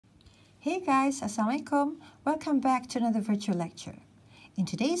Hey guys, Assalamualaikum. Welcome back to another virtual lecture. In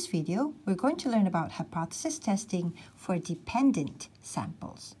today's video, we're going to learn about hypothesis testing for dependent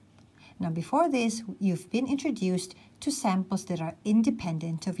samples. Now before this, you've been introduced to samples that are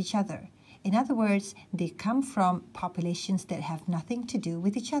independent of each other. In other words, they come from populations that have nothing to do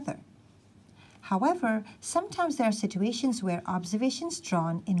with each other. However, sometimes there are situations where observations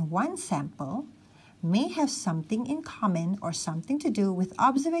drawn in one sample may have something in common or something to do with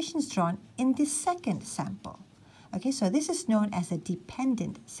observations drawn in the second sample. Okay, so this is known as a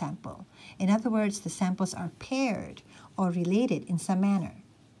dependent sample. In other words, the samples are paired or related in some manner.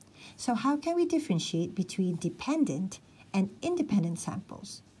 So how can we differentiate between dependent and independent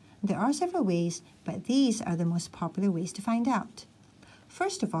samples? There are several ways, but these are the most popular ways to find out.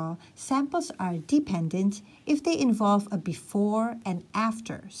 First of all, samples are dependent if they involve a before and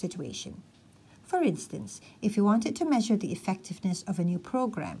after situation. For instance, if you wanted to measure the effectiveness of a new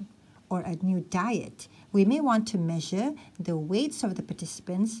program or a new diet, we may want to measure the weights of the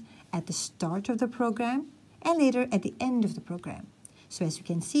participants at the start of the program and later at the end of the program. So as you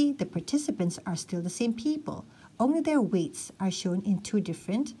can see, the participants are still the same people, only their weights are shown in two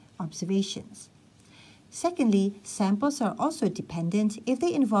different observations. Secondly, samples are also dependent if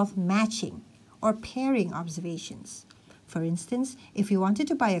they involve matching or pairing observations. For instance, if we wanted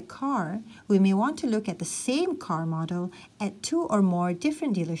to buy a car, we may want to look at the same car model at two or more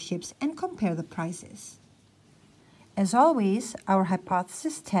different dealerships and compare the prices. As always, our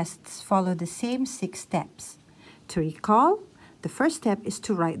hypothesis tests follow the same 6 steps. To recall, the first step is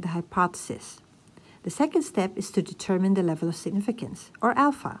to write the hypothesis. The second step is to determine the level of significance, or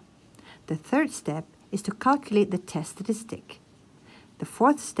alpha. The third step is to calculate the test statistic. The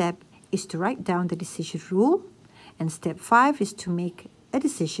fourth step is to write down the decision rule. And step 5 is to make a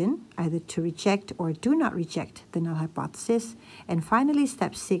decision, either to reject or do not reject the null hypothesis. And finally,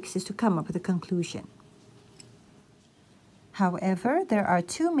 step 6 is to come up with a conclusion. However, there are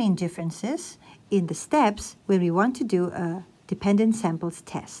 2 main differences in the steps when we want to do a dependent samples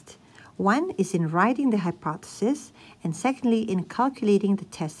test. One is in writing the hypothesis, and secondly, in calculating the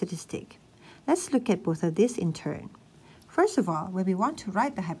test statistic. Let's look at both of these in turn. First of all, when we want to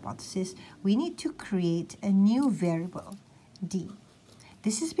write the hypothesis, we need to create a new variable, d.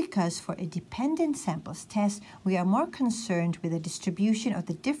 This is because for a dependent samples test, we are more concerned with the distribution of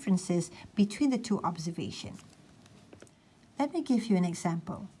the differences between the two observations. Let me give you an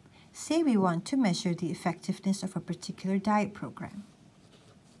example. Say we want to measure the effectiveness of a particular diet program.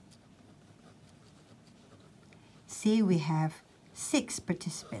 Say we have 6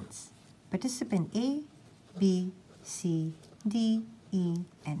 participants. Participant A, B, C, D, E,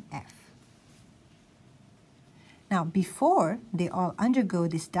 and F. Now, before they all undergo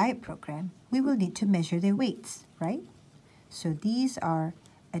this diet program, we will need to measure their weights, right? So these are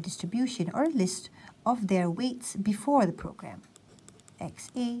a distribution or list of their weights before the program.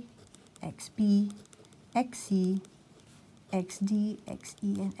 XA, XB, XC, XD,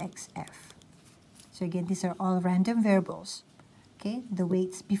 XE, and XF. So again, these are all random variables, okay? The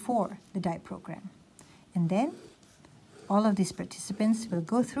weights before the diet program. And then all of these participants will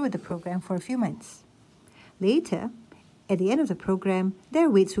go through the program for a few months. Later, at the end of the program, their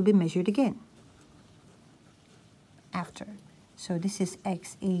weights will be measured again. After. So this is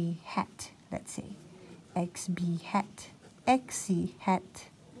XA hat, let's say. XB hat, XC hat,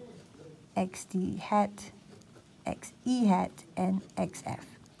 XD hat, XE hat, and XF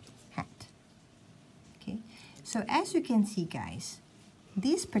hat. Okay, so as you can see, guys,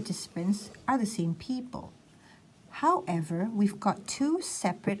 these participants are the same people. However, we've got 2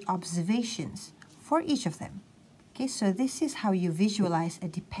 separate observations for each of them. Okay, so this is how you visualize a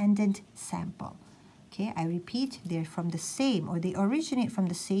dependent sample. Okay, I repeat, they're from the same, or they originate from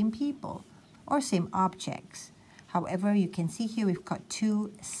the same people or same objects. However, you can see here we've got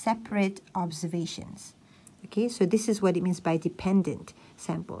 2 separate observations. Okay, so this is what it means by dependent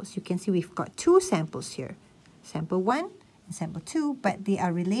samples. You can see we've got 2 samples here, sample 1 and sample 2, but they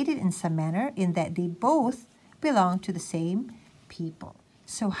are related in some manner in that they both belong to the same people.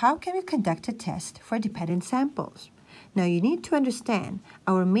 So how can we conduct a test for dependent samples? Now you need to understand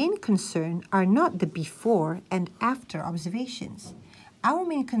our main concern are not the before and after observations. Our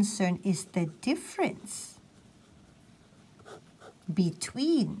main concern is the difference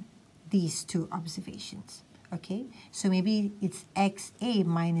between these 2 observations. Okay, so maybe it's XA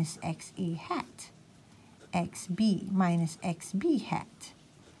minus XA hat, XB minus XB hat,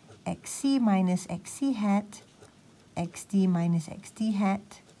 XC minus XC hat, XD minus XD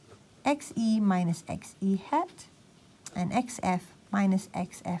hat, XE minus XE hat, and XF minus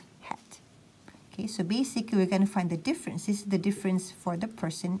XF hat. Okay, so basically we're going to find the difference. This is the difference for the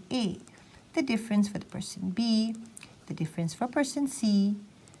person A, the difference for the person B, the difference for person C,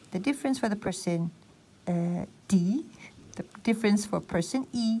 the difference for the person D, the difference for person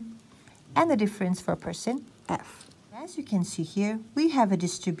E, and the difference for person F. As you can see here, we have a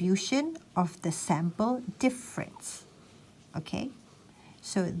distribution of the sample difference. Okay,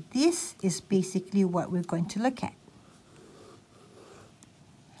 so this is basically what we're going to look at.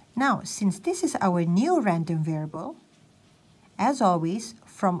 Now, since this is our new random variable, as always,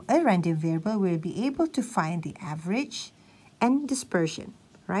 from a random variable, we'll be able to find the average and dispersion,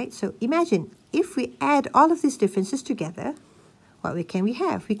 right? So imagine if we add all of these differences together, what can we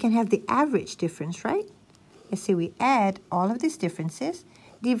have? We can have the average difference, right? Let's say we add all of these differences,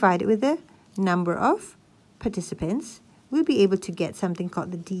 divide it with the number of participants, we'll be able to get something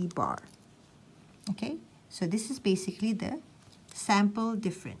called the D bar. Okay, so this is basically the sample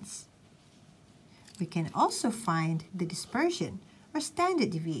difference. We can also find the dispersion or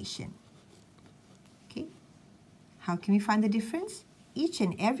standard deviation. Okay, how can we find the difference? Each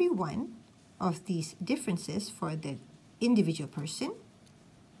and every one of these differences for the individual person,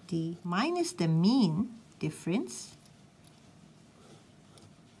 D minus the mean difference,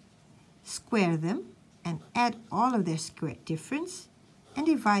 square them and add all of their squared difference and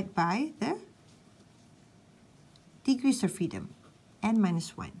divide by the degrees of freedom, n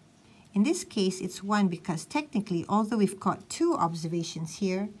minus 1. In this case, it's 1 because technically, although we've got 2 observations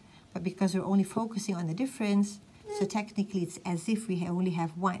here, but because we're only focusing on the difference, so technically it's as if we only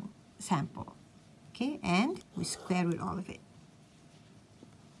have 1 sample. Okay, and we square root all of it.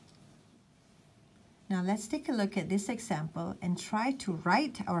 Now let's take a look at this example and try to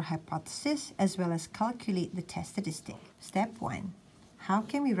write our hypothesis as well as calculate the test statistic. Step 1. How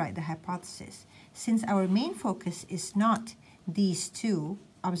can we write the hypothesis? Since our main focus is not these 2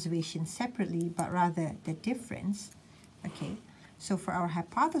 observations separately, but rather the difference, okay, so for our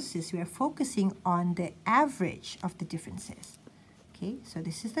hypothesis, we are focusing on the average of the differences. Okay, so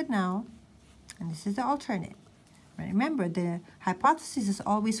this is the null, and this is the alternate. Remember, the hypothesis is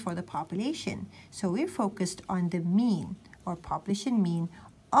always for the population, so we're focused on the mean or population mean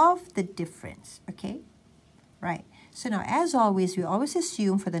of the difference, okay? Right, so now as always, we always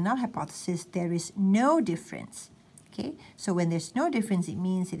assume for the null hypothesis there is no difference, okay? So when there's no difference, it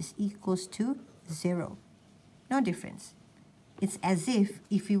means it is equals to 0. No difference. It's as if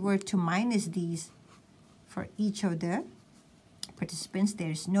we were to minus these for each of the participants, there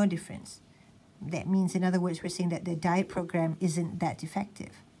is no difference. That means, in other words, we're saying that the diet program isn't that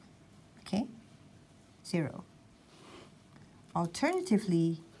effective. Okay? 0.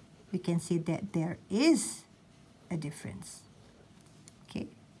 Alternatively, we can say that there is a difference. Okay?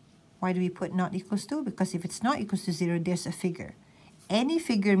 Why do we put not equals to? Because if it's not equals to 0, there's a figure. Any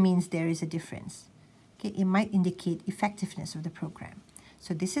figure means there is a difference. Okay? It might indicate effectiveness of the program.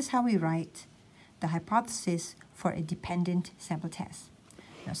 So this is how we write the hypothesis for a dependent sample test.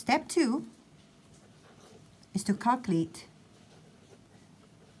 Now, step 2 is to calculate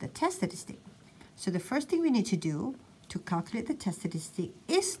the test statistic. So the first thing we need to do to calculate the test statistic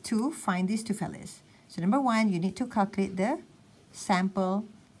is to find these 2 fellas. So number 1, you need to calculate the sample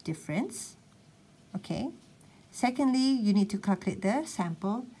difference. Okay. Secondly, you need to calculate the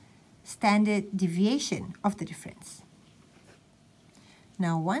sample standard deviation of the difference.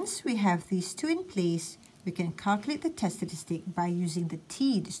 Now, once we have these 2 in place, we can calculate the test statistic by using the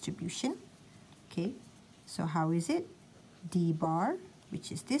t distribution. Okay. So how is it? D bar, which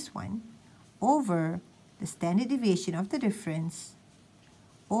is this one, over the standard deviation of the difference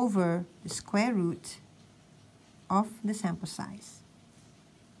over the square root of the sample size.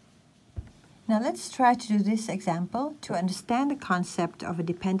 Now let's try to do this example to understand the concept of a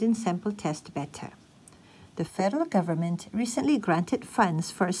dependent sample test better. The federal government recently granted funds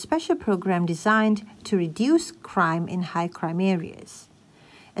for a special program designed to reduce crime in high crime areas.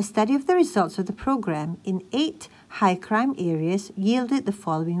 A study of the results of the program in 8 high crime areas yielded the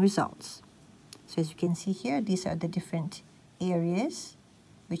following results. So as you can see here, these are the different areas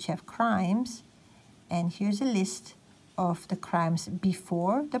which have crimes, and here's a list of the crimes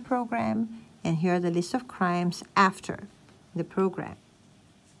before the program, and here are the list of crimes after the program.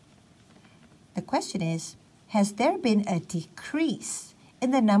 The question is, has there been a decrease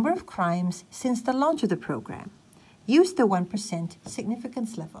in the number of crimes since the launch of the program? Use the 1%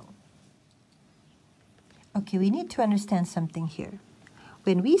 significance level. Okay, we need to understand something here.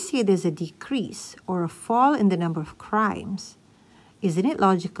 When we say there's a decrease or a fall in the number of crimes, isn't it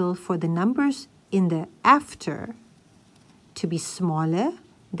logical for the numbers in the after to be smaller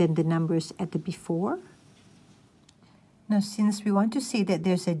than the numbers at the before? Now, since we want to say that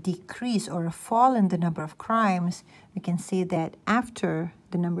there's a decrease or a fall in the number of crimes, we can say that after,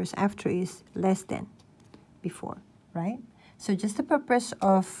 the numbers after is less than before, right? So just the purpose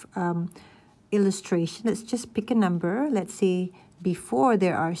of illustration, let's just pick a number. Let's say before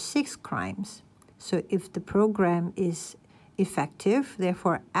there are 6 crimes. So if the program is effective,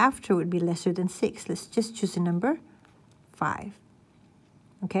 therefore after would be lesser than 6. Let's just choose a number, 5.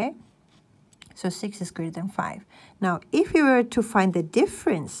 Okay? So 6 is greater than 5. Now, if we were to find the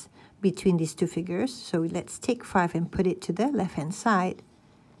difference between these two figures, so let's take 5 and put it to the left-hand side.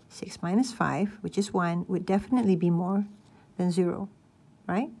 6 minus 5, which is 1, would definitely be more than 0,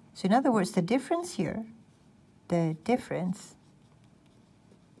 right? So in other words, the difference here, the difference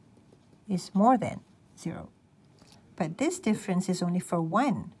is more than 0. But this difference is only for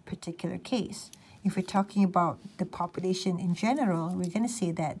one particular case. If we're talking about the population in general, we're going to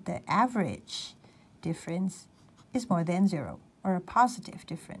say that the average difference is more than 0, or a positive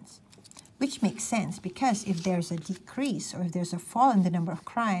difference, which makes sense because if there's a decrease or if there's a fall in the number of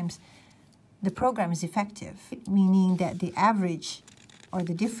crimes, the program is effective, meaning that the average or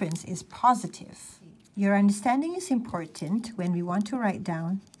the difference is positive. Your understanding is important when we want to write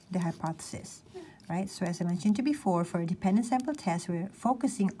down the hypothesis, right? So as I mentioned to before, for a dependent sample test, we're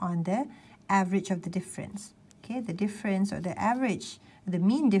focusing on the average of the difference. Okay, the difference or the average, the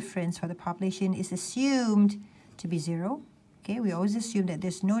mean difference for the population is assumed to be 0. Okay, we always assume that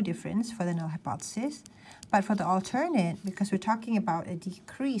there's no difference for the null hypothesis. But for the alternate, because we're talking about a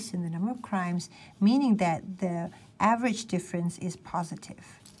decrease in the number of crimes, meaning that the average difference is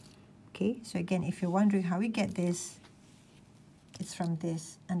positive. Okay, so again, if you're wondering how we get this, it's from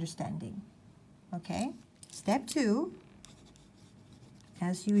this understanding. Okay, step 2.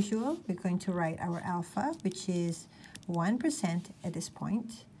 As usual, we're going to write our alpha, which is 1% at this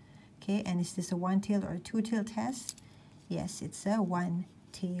point. Okay, and is this a one-tailed or a two-tailed test? Yes, it's a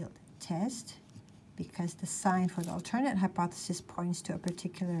one-tailed test because the sign for the alternate hypothesis points to a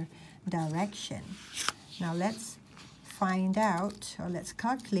particular direction. Now let's find out, or let's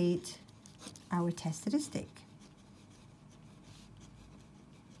calculate our test statistic.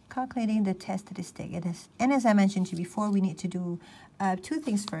 Calculating the test statistic. And as I mentioned to you before, we need to do 2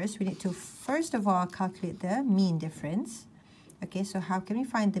 things first. We need to, first of all, calculate the mean difference. Okay, so how can we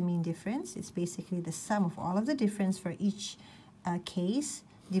find the mean difference? It's basically the sum of all of the difference for each case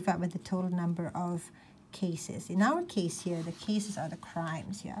divided by the total number of cases. In our case here, the cases are the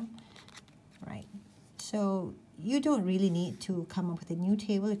crimes, yeah? Right. So you don't really need to come up with a new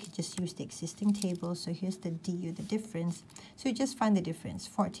table. You can just use the existing table. So here's the D, or the difference. So you just find the difference.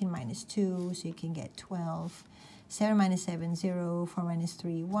 14 minus 2, so you can get 12. 7 minus 7, 0. 4 minus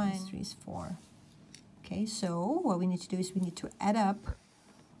 3, 1. 3 is 4. Okay, so what we need to do is we need to add up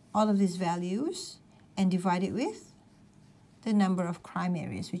all of these values and divide it with the number of crime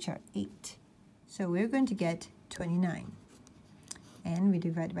areas, which are 8. So we're going to get 29. And we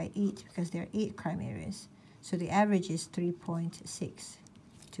divide by 8 because there are 8 crime areas. So the average is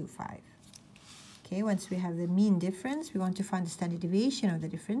 3.625. Okay, once we have the mean difference, we want to find the standard deviation of the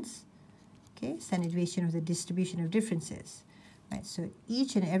difference. Okay, standard deviation of the distribution of differences. Right, so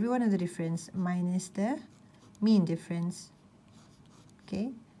each and every one of the difference minus the mean difference.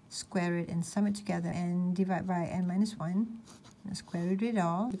 Okay, square it and sum it together and divide by n minus 1. And square root it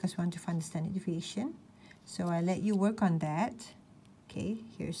all because we want to find the standard deviation. So I let you work on that. Okay,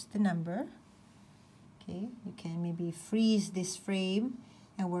 here's the number. Okay, you can maybe freeze this frame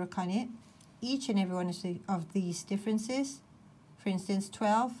and work on it. Each and every one of these differences, for instance,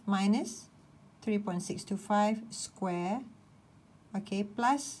 12 minus 3.625 square, okay,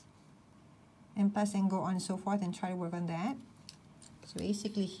 plus and go on and so forth, and try to work on that. So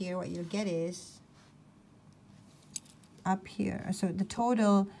basically here what you'll get is up here. So the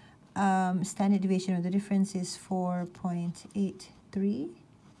total standard deviation of the difference is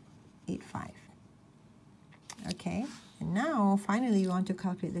 4.8385. Okay, and now finally we want to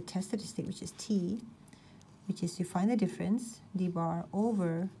calculate the test statistic, which is T, which is to find the difference, d bar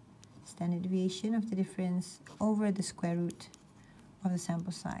over standard deviation of the difference over the square root of the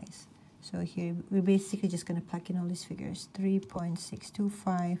sample size. So here we're basically just going to plug in all these figures.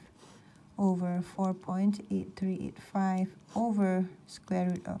 3.625 over 4.8385 over square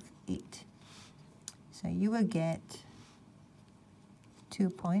root of 8. So you will get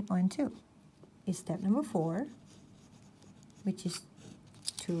 2.12. Is step number 4, which is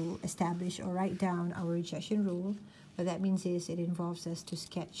to establish or write down our rejection rule. What that means is it involves us to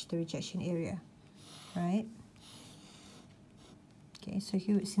sketch the rejection area, right? Okay, so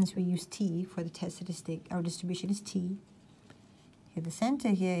here, since we use T for the test statistic, our distribution is T. Here, the center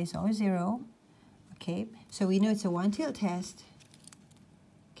here is always 0. Okay, so we know it's a one-tailed test,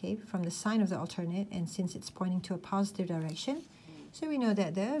 okay, from the sign of the alternate, and since it's pointing to a positive direction, so we know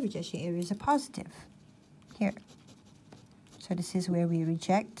that the rejection area is a positive here. So this is where we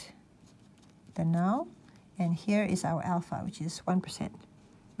reject the null, and here is our alpha, which is 1%.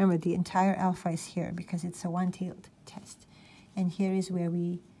 Remember, the entire alpha is here because it's a one-tailed test. And here is where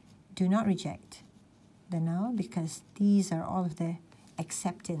we do not reject the null because these are all of the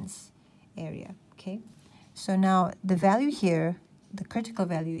acceptance area, okay? So now the value here, the critical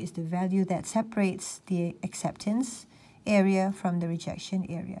value, is the value that separates the acceptance area from the rejection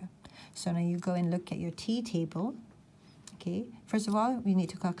area. So now you go and look at your t-table. Okay, first of all, we need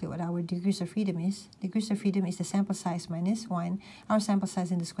to calculate what our degrees of freedom is. Degrees of freedom is the sample size minus 1. Our sample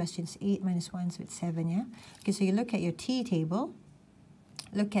size in this question is 8 minus 1, so it's 7, yeah? Okay, so you look at your t-table,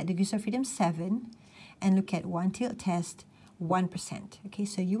 look at degrees of freedom 7, and look at one-tailed test 1%. Okay,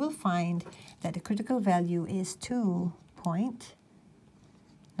 so you will find that the critical value is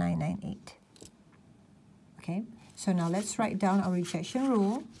 2.998. Okay, so now let's write down our rejection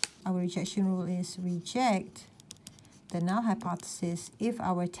rule. Our rejection rule is reject the null hypothesis if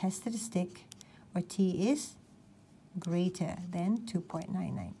our test statistic, or t, is greater than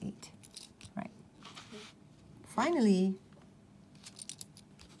 2.998. Right. Finally,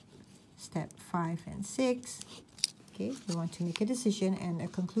 step 5 and 6. Okay, we want to make a decision and a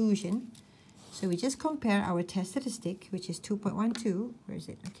conclusion. So we just compare our test statistic, which is 2.12. Where is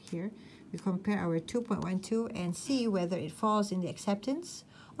it? Okay, here. We compare our 2.12 and see whether it falls in the acceptance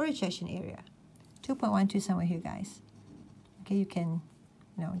or rejection area. 2.12 somewhere here, guys. Okay, you can,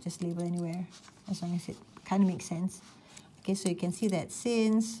 just label anywhere as long as it kind of makes sense. Okay, so you can see that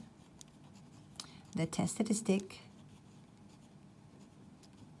since the test statistic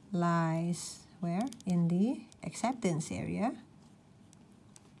lies where? In the acceptance area.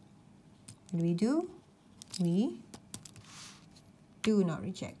 What do? We do not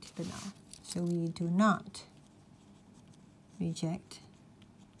reject the null. So we do not reject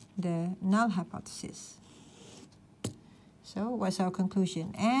the null hypothesis. So what's our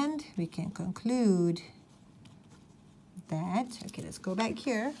conclusion? And we can conclude that, okay, let's go back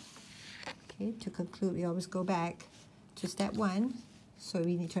here. Okay, to conclude, we always go back to step 1. So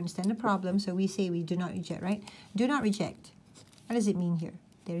we need to understand the problem. So we say we do not reject, right? Do not reject. What does it mean here?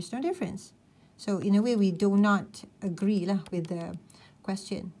 There is no difference. So in a way, we do not agree with the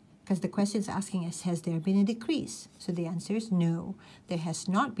question, because the question is asking us, has there been a decrease? So the answer is no, there has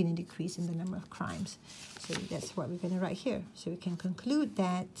not been a decrease in the number of crimes. So that's what we're going to write here. So we can conclude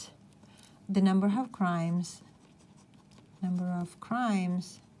that the number of crimes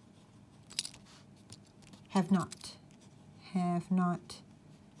have not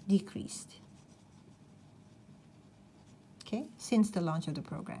decreased, okay, since the launch of the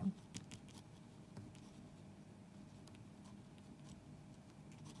program.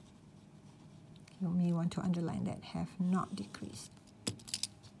 You may want to underline that, have not decreased.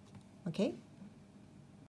 Okay?